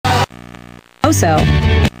so.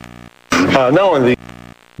 Not only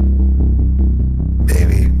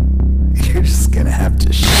Baby, you're just gonna have to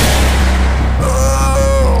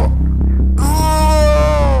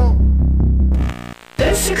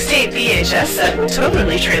This 16 VHS set will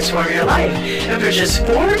totally transform your life. And for just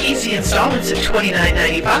 4 easy installments of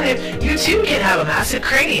 $29.95, you too can have a massive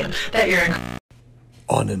cranium that you're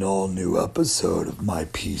On an all-new episode of My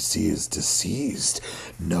PC is Deceased,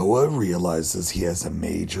 Noah realizes he has a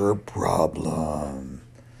major problem.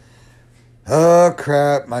 Oh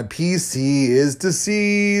crap, my PC is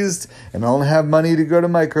deceased and I don't have money to go to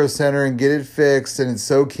Micro Center and get it fixed, and it's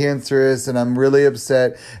so cancerous and I'm really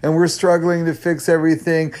upset and we're struggling to fix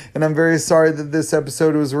everything, and I'm very sorry that this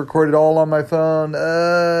episode was recorded all on my phone.